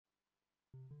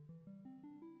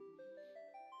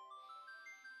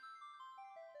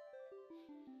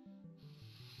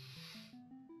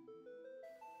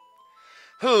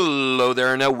Hello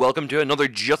there, now welcome to another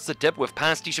Just a Tip with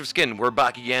PasticheofSkin. We're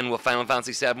back again with Final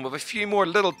Fantasy VII with a few more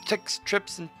little tips,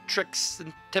 trips, and tricks,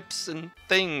 and tips and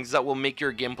things that will make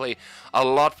your gameplay a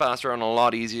lot faster and a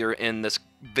lot easier in this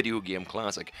video game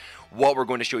classic. What we're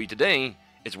going to show you today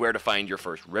is where to find your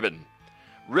first ribbon.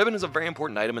 Ribbon is a very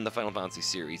important item in the Final Fantasy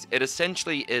series. It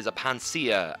essentially is a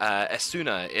panacea, a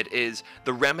suna. It is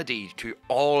the remedy to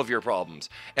all of your problems.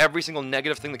 Every single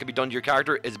negative thing that can be done to your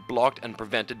character is blocked and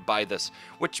prevented by this,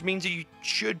 which means that you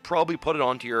should probably put it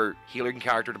onto your healing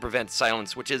character to prevent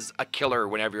silence, which is a killer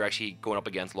whenever you're actually going up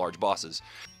against large bosses.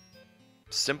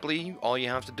 Simply, all you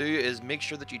have to do is make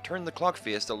sure that you turn the clock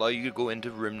face to allow you to go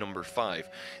into room number 5.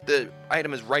 The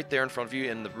item is right there in front of you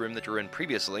in the room that you were in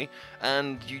previously,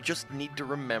 and you just need to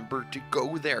remember to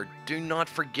go there. Do not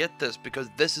forget this, because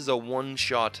this is a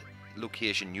one-shot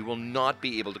location. You will not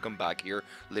be able to come back here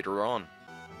later on.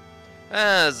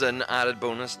 As an added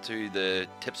bonus to the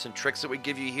tips and tricks that we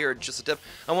give you here at Just a Tip,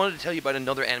 I wanted to tell you about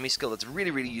another enemy skill that's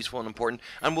really useful and important,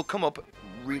 and will come up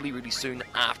really soon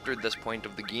after this point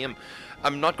of the game.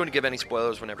 I'm not going to give any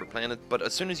spoilers whenever playing it, but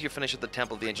as soon as you finish at the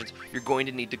Temple of the Ancients, you're going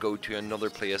to need to go to another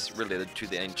place related to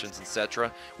the Ancients,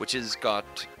 etc., which has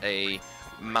got a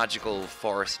magical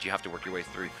forest that you have to work your way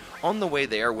through. On the way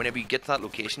there, whenever you get to that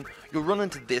location, you'll run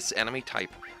into this enemy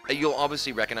type. You'll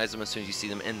obviously recognize them as soon as you see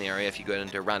them in the area if you go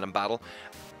into a random battle.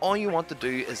 All you want to do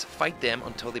is fight them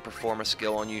until they perform a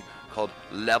skill on you called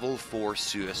Level 4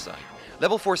 Suicide.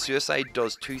 Level 4 Suicide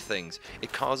does two things.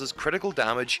 It causes critical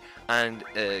damage and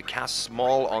casts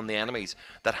small on the enemies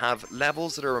that have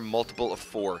levels that are a multiple of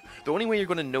 4. The only way you're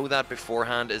going to know that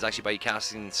beforehand is actually by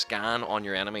casting Scan on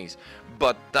your enemies,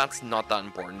 but that's not that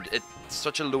important. It's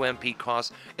such a low MP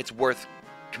cost, it's worth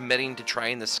committing to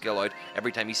trying this skill out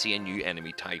every time you see a new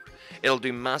enemy type. It'll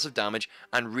do massive damage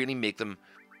and really make them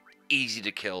easy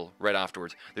to kill right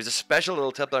afterwards. There's a special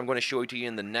little tip that I'm going to show to you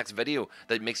in the next video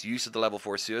that makes use of the level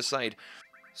 4 suicide.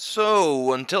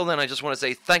 So, until then, I just want to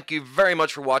say thank you very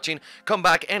much for watching. Come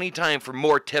back anytime for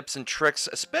more tips and tricks,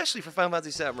 especially for Final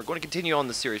Fantasy VII. We're going to continue on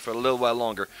the series for a little while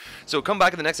longer. So come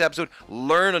back in the next episode,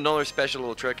 learn another special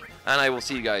little trick, and I will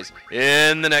see you guys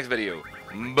in the next video.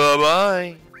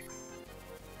 Bye-bye!